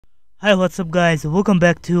Hi, what's up guys, welcome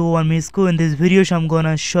back to One Me School. In this video I'm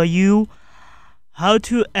gonna show you how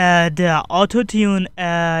to add auto-tune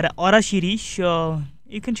at Audacity. So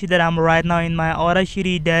you can see that I'm right now in my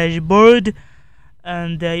Audacity dashboard,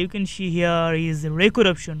 and you can see here is the record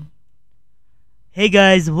option. Hey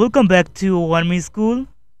guys, welcome back to One Me School.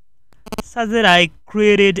 So that I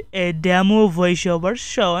created a demo voiceover.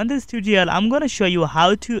 So in this tutorial I'm gonna show you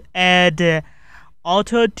how to add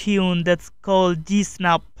auto-tune that's called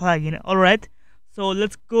G-Snap plugin. Alright, so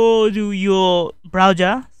let's go to your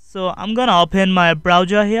browser. So I'm gonna open my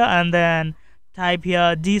browser here and then type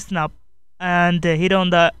here G-Snap and hit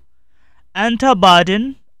on the enter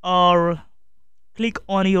button or click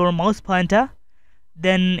on your mouse pointer.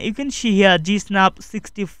 Then you can see here G-Snap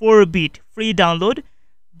 64-bit free download.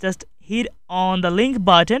 Just hit on the link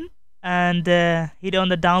button and hit on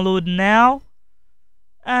the download now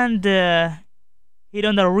and hit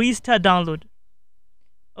on the restart download.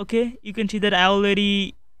 Okay, you can see that I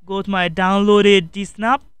already got my downloaded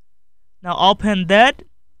G-Snap. Now open that.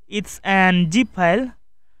 It's an zip file,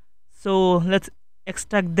 so let's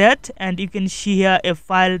extract that, and you can see here a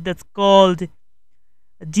file that's called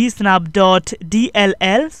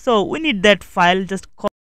gsnap.dll. so we need that file. Just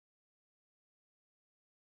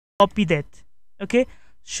copy that. Okay,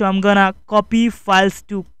 so I'm gonna copy files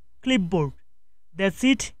to clipboard. That's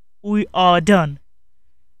it, we are done.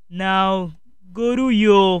 Now go to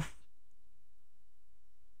your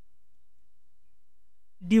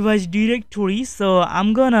device directory. So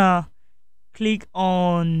I'm gonna click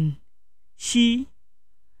on C.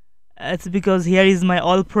 It's because here is my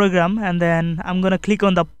all program, and then I'm gonna click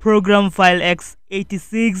on the program file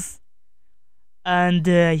x86, and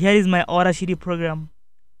here is my Audacity program.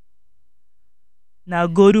 Now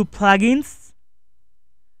go to plugins,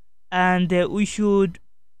 and we should,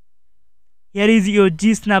 here is your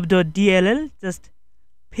gsnap.dll. Just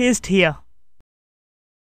paste here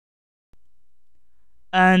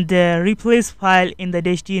and replace file in the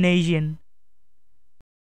destination.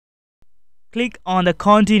 Click on the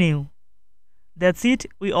continue. That's it,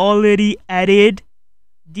 we already added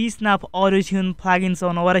G-Snap auto-tune plugins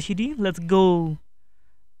on Audacity. Let's go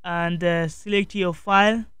and select your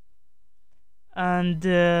file and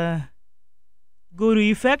go to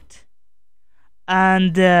effect,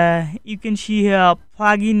 and you can see here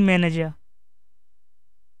plugin manager.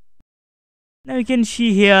 Now you can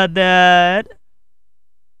see here that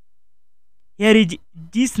here is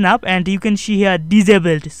G-Snap, and you can see here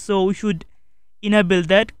disabled, so we should enable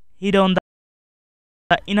that. Hit on the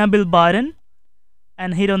enable button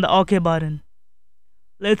and hit on the OK button.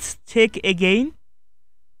 Let's check again.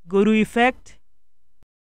 Go to effect,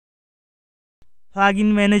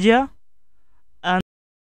 plugin manager, and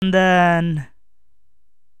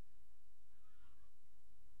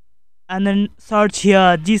then search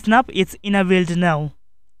here G-Snap. It's enabled now.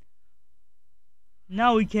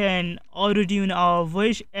 Now we can auto tune our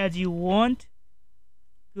voice as you want.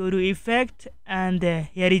 Go to effect, and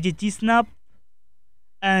here is G-Snap,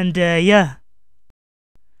 and yeah,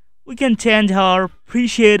 we can change our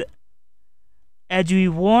preset as we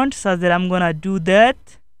want, so that I'm gonna do that.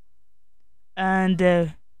 And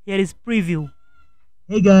here is preview.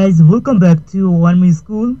 Hey guys, welcome back to One Me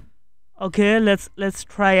School. Okay, let's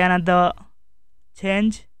try another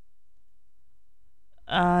change,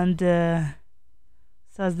 and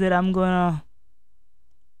such that I'm gonna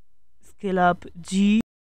scale up G.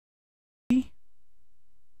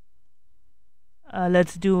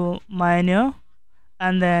 Let's do minor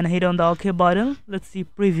and then hit on the OK button. Let's see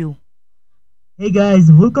preview. Hey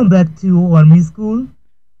guys, welcome back to One Me School.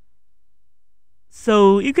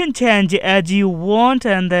 So you can change as you want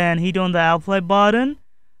and then hit on the apply button.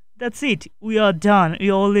 That's it, we are done.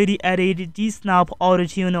 We already added G-Snap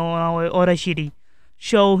auto-tune on our Audacity.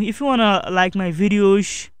 So if you wanna like my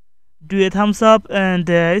videos, do a thumbs up and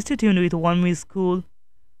stay tuned with One Me School.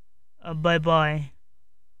 Bye bye.